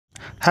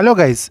Hello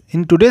guys,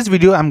 in today's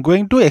video I'm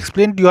going to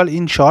explain to you all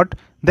in short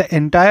the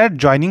entire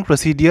joining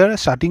procedure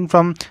starting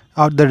from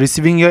the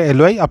receiving your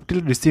LOI up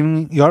till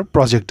receiving your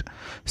project.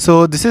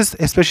 So this is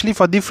especially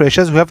for the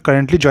freshers who have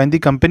currently joined the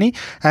company,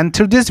 and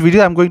through this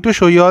video I'm going to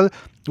show you all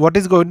what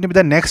is going to be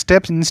the next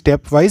steps in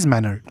stepwise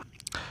manner.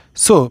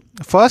 So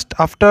first,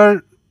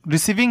 after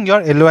receiving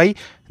your LOI,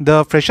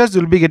 the freshers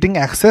will be getting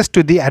access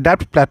to the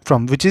Adapt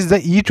platform, which is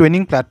the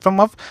e-training platform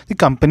of the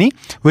company,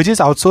 which is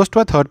outsourced to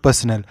a third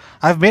personnel.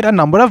 I've made a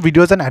number of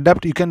videos on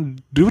Adapt. You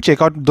can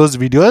check out those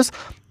videos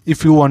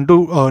if you want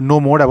to know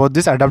more about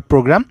this Adapt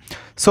program.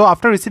 So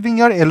after receiving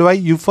your LOI,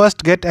 you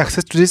first get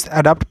access to this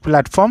Adapt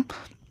platform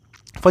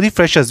for the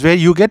freshers, where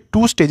you get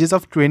two stages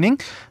of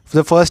training.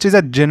 The first is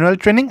a general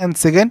training and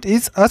second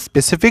is a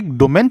specific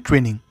domain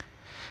training.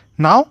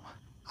 Now,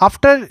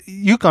 after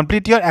you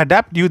complete your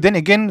Adapt, you then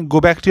again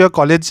go back to your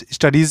college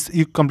studies.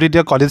 You complete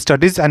your college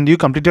studies and you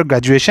complete your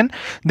graduation.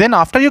 Then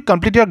after you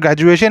complete your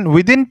graduation,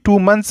 within 2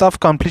 months of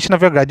completion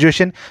of your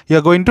graduation, you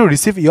are going to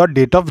receive your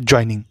date of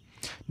joining.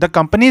 The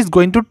company is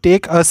going to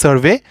take a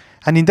survey,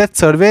 and in that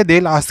survey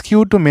they'll ask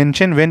you to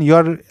mention when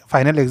your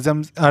final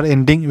exams are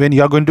ending, when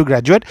you are going to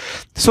graduate.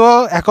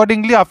 So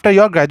accordingly, after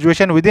your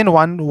graduation, within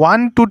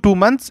one to 2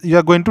 months, you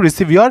are going to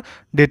receive your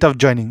date of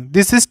joining.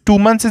 This is 2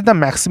 months is the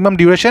maximum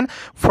duration.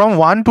 From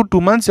 1 to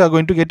 2 months you are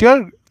going to get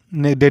your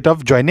date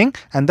of joining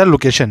and the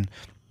location.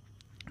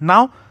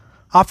 Now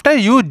after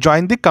you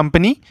join the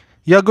company,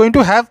 you are going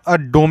to have a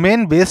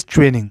domain based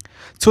training.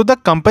 So the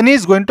company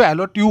is going to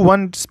allot you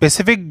one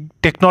specific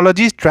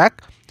technologies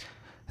track,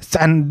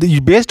 and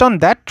based on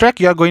that track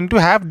you are going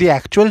to have the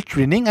actual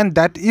training, and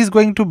that is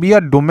going to be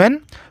a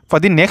domain for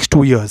the next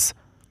 2 years.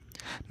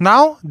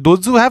 Now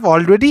those who have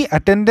already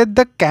attended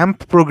the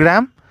camp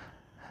program,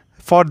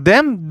 for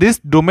them this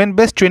domain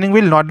based training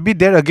will not be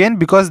there again,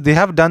 because they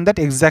have done that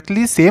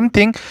exactly same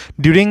thing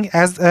during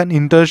as an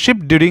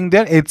internship during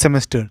their 8th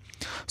semester.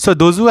 So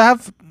those who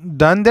have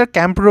done their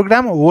camp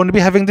program won't be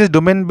having this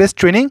domain based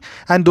training,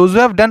 and those who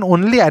have done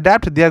only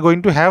Adapt, they are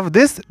going to have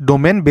this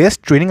domain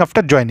based training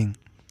after joining.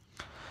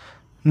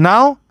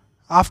 Now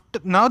there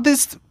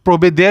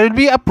will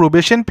be a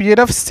probation period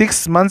of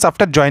 6 months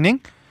after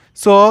joining.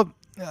 So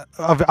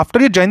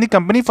after you join the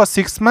company for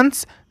 6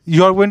 months,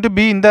 you are going to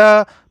be in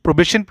the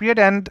probation period,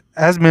 and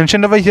as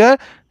mentioned over here,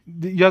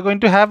 you are going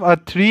to have a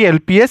 3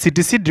 LPA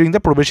CTC during the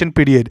probation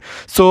period.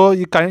 So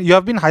you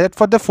have been hired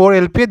for the 4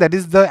 LPA, that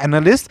is the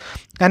analyst,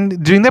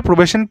 and during the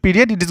probation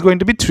period it is going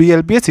to be 3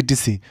 LPA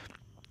CTC.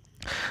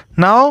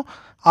 Now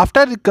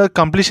after the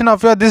completion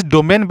of your this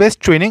domain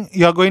based training,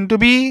 you are going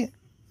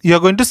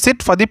to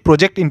sit for the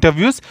project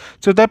interviews.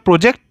 So the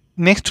project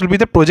next will be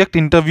the project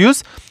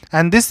interviews,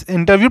 and this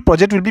interview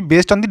project will be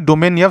based on the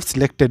domain you have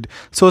selected.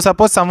 So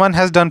suppose someone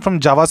has done from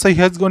Java, so he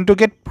is going to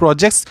get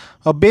projects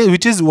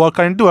which is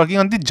currently working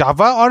on the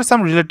Java or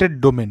some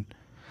related domain.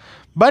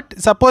 But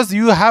suppose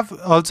you have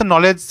also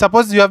knowledge,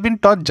 suppose you have been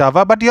taught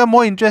Java but you are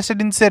more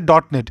interested in say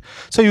 .NET,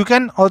 so you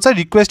can also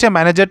request your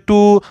manager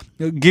to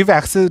give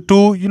access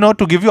to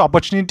to give you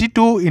opportunity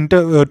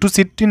to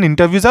sit in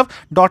interviews of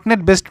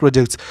 .NET based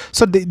projects.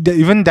 So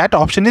even that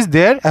option is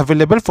there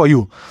available for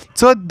you.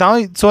 So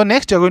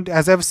next you're going to,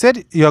 as I've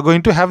said, you are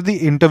going to have the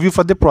interview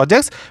for the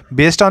projects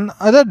based on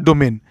other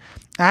domain,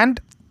 and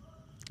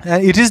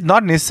it is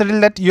not necessary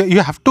that you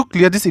have to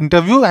clear this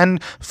interview,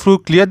 and to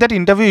clear that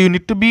interview you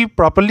need to be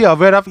properly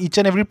aware of each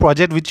and every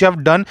project which you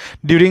have done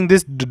during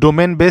this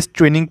domain based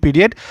training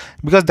period,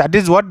 because that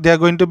is what they are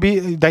going to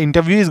be, the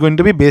interview is going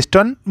to be based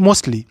on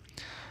mostly.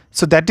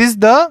 So that is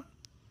the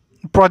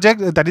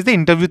project, that is the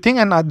interview thing,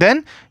 and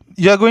then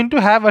you are going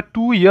to have a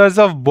 2 years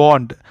of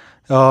bond.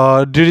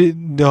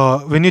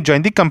 When you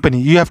join the company,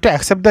 you have to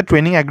accept the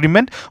training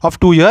agreement of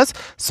 2 years.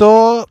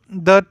 So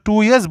the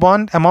 2 years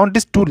bond amount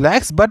is 2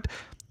 lakhs, but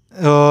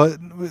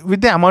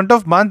with the amount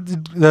of months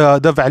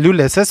the value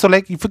lesser. So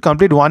like if you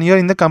complete 1 year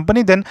in the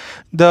company, then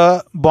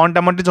the bond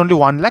amount is only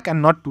 1 lakh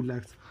and not 2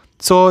 lakhs.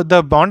 So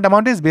the bond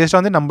amount is based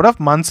on the number of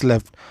months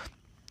left.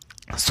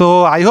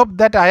 So I hope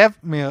that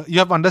you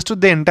have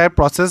understood the entire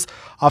process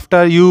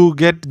after you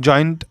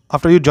join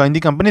the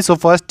company. So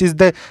first is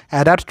the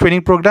Adapt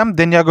training program,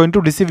 then you are going to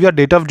receive your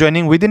date of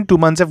joining within 2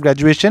 months of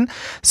graduation.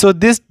 So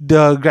this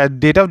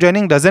date of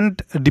joining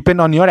doesn't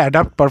depend on your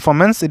Adapt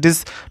performance, it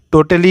is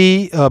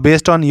totally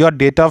based on your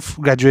date of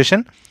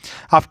graduation.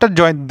 After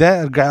joining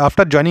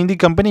the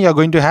company, you are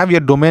going to have your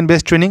domain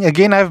based training.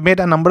 Again, I have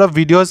made a number of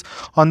videos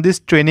on this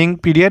training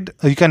period,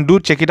 you can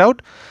check it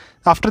out.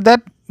 After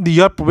that,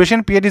 your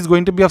probation period is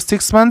going to be of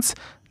 6 months.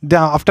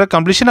 After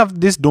completion of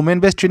this domain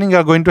based training, you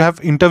are going to have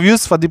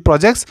interviews for the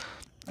projects,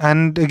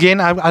 and again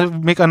I'll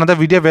make another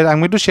video where I'm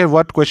going to share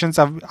what questions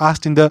I've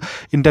asked in the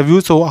interview,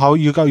 so how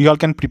you all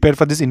can prepare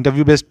for this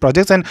interview based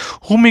projects, and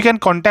whom you can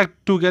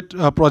contact to get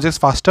projects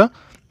faster.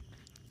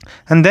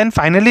 And then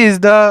finally is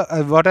the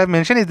what I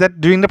mentioned is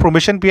that during the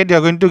probation period you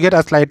are going to get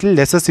a slightly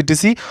lesser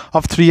CTC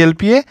of 3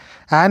 LPA,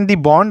 and the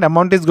bond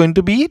amount is going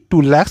to be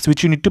 2 lakhs,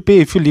 which you need to pay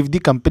if you leave the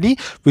company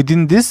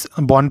within this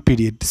bond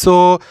period.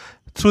 So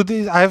through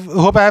this, I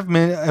hope I have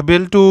been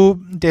able to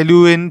tell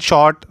you in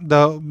short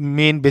the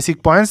main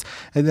basic points.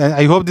 And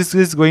I hope this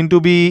is going to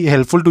be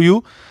helpful to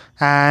you.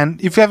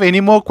 And if you have any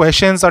more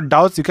questions or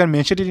doubts, you can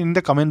mention it in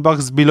the comment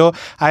box below.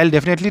 I'll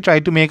definitely try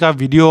to make a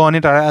video on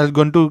it, or I'm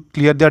going to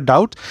clear their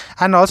doubt.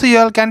 And also you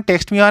all can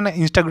text me on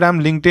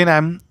Instagram, LinkedIn.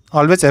 I'm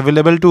always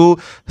available to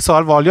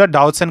solve all your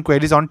doubts and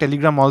queries on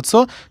Telegram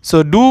also.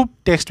 So do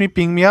text me,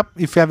 ping me up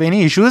if you have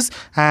any issues.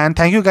 And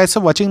thank you guys for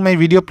watching my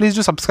video. Please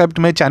do subscribe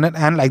to my channel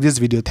and like this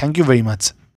video. Thank you very much.